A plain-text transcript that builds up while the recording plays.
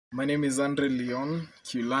My name is Andre Leon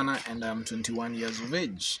Kulana and I'm 21 years of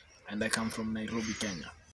age and I come from Nairobi,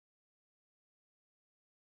 Kenya.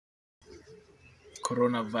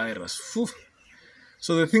 Coronavirus. Phew.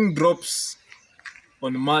 So the thing drops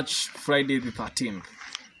on Friday the 13th.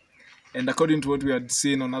 And according to what we had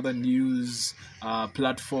seen on other news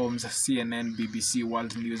platforms, CNN, BBC,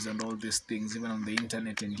 World News and all these things, even on the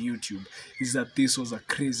internet and YouTube, is that this was a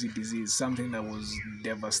crazy disease, something that was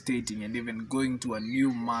devastating, and even going to a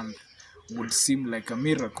new month would seem like a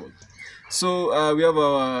miracle. So we have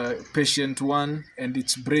our patient one, and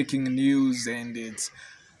it's breaking news, and it's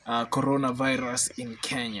coronavirus in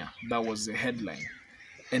Kenya. That was the headline.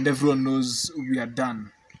 And everyone knows we are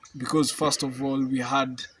done. Because first of all, we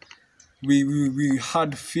had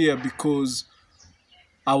fear because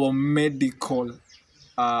our medical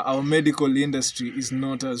industry is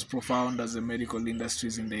not as profound as the medical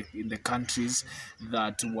industries in the countries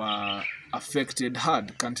that were affected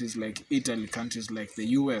hard, countries like Italy, countries like the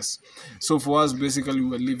US. So for us, basically, we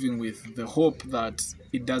were living with the hope that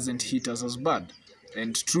it doesn't hit us as bad,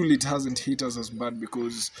 and truly it hasn't hit us as bad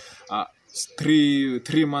because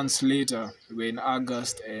three months later, we're in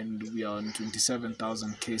August and we are on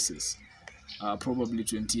 27,000 cases. Probably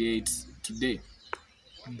 28 today.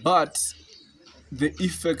 But the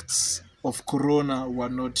effects of corona were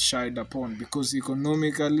not shied upon because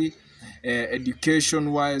economically,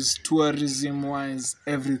 education-wise, tourism-wise,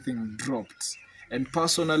 everything dropped. And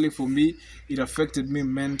personally for me, it affected me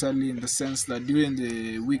mentally in the sense that during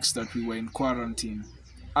the weeks that we were in quarantine,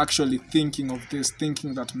 actually thinking of this,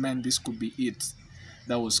 thinking that, man, this could be it,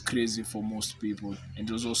 that was crazy for most people. And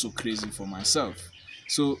it was also crazy for myself.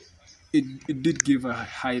 So it did give a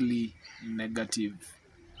highly negative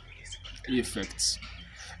effects.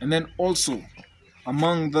 And then also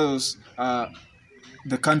among those,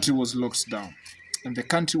 the country was locked down, and the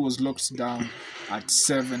country was locked down at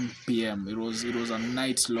 7 p.m. It was a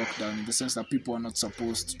night lockdown in the sense that people are not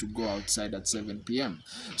supposed to go outside at 7 p.m.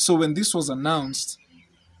 So when this was announced,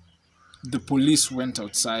 the police went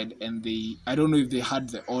outside and I don't know if they had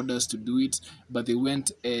the orders to do it, but they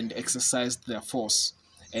went and exercised their force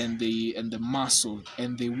and the muscle,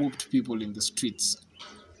 and they whooped people in the streets.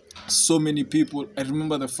 So many people. I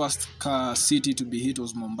remember the first city to be hit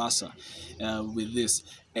was Mombasa with this,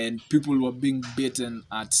 and people were being beaten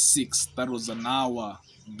at 6. That was an hour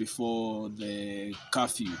before the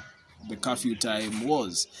curfew time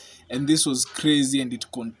was, and this was crazy, and it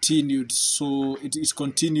continued. So it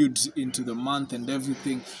continued into the month and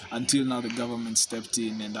everything until now the government stepped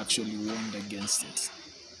in and actually warned against it.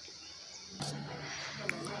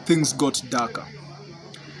 Things got darker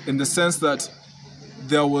in the sense that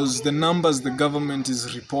there was the numbers the government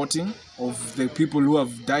is reporting of the people who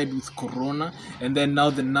have died with corona, and then now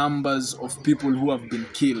the numbers of people who have been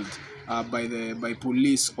killed by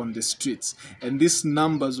police on the streets. And these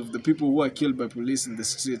numbers of the people who are killed by police in the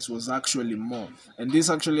streets was actually more. And this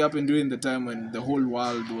actually happened during the time when the whole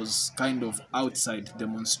world was kind of outside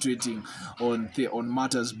demonstrating on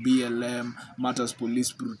matters BLM, matters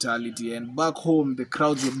police brutality. And back home, the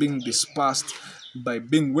crowds were being dispersed by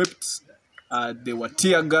being whipped. They were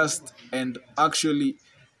tear gassed, and actually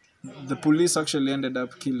the police actually ended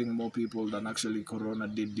up killing more people than actually corona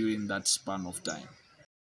did during that span of time.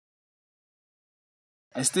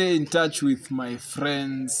 I stay in touch with my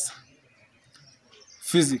friends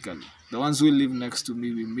physically. The ones who live next to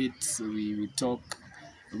me, we meet, we talk,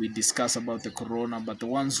 we discuss about the corona. But the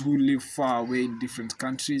ones who live far away in different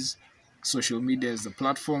countries, social media is the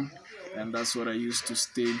platform, and that's what I use to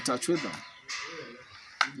stay in touch with them.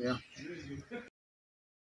 Yeah.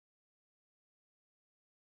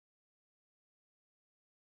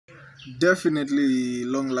 Definitely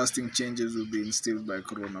long-lasting changes will be instilled by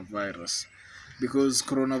coronavirus, because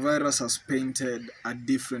coronavirus has painted a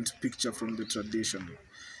different picture from the tradition.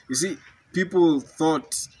 You see, people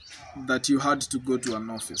thought that you had to go to an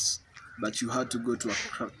office, that you had to go to a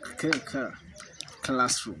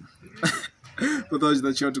classroom. People thought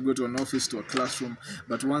that you had to go to an office, to a classroom,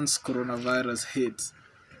 but once coronavirus hit,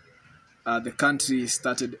 the country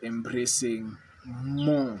started embracing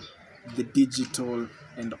more the digital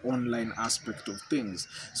and online aspect of things.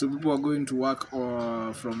 So people are going to work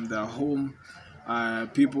from their home.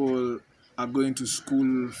 People are going to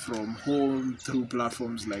school from home through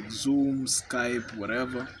platforms like Zoom, Skype,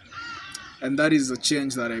 whatever. And that is a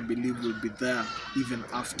change that I believe will be there even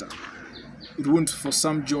after. It won't, for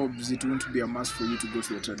some jobs, it won't be a must for you to go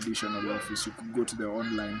to the traditional office. You could go to the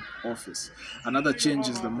online office. Another change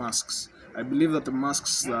is the masks. I believe that the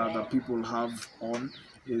masks that people have on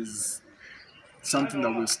is something that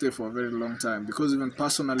will stay for a very long time, because even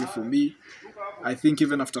personally for me, I think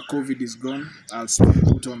even after COVID is gone, I'll still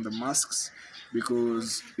put on the masks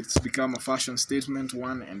because it's become a fashion statement,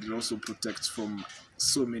 one, and it also protects from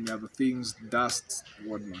so many other things, dust,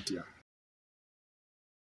 whatnot, yeah.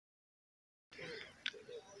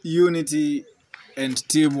 Unity and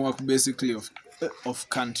teamwork basically of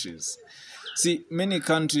countries. See, many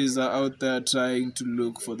countries are out there trying to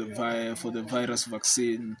look for the virus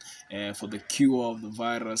vaccine, for the cure of the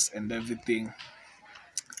virus and everything.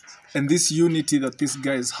 And this unity that these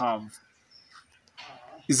guys have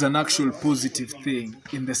is an actual positive thing,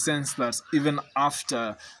 in the sense that even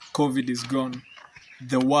after COVID is gone,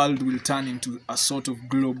 the world will turn into a sort of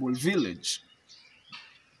global village,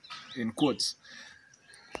 in quotes.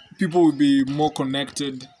 People will be more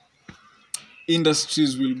connected,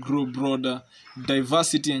 industries will grow broader,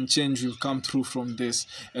 diversity and change will come through from this.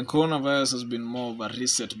 And coronavirus has been more of a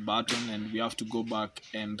reset button, and we have to go back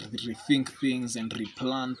and rethink things and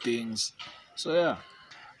replan things. So yeah,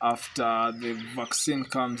 after the vaccine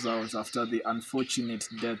comes out, after the unfortunate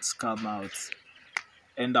deaths come out,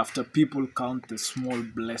 and after people count the small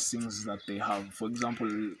blessings that they have. For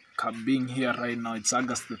example, being here right now, it's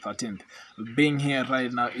August the 13th. Being here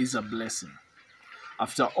right now is a blessing.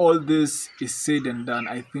 After all this is said and done,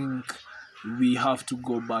 I think we have to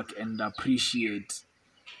go back and appreciate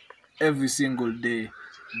every single day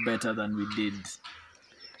better than we did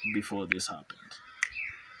before this happened.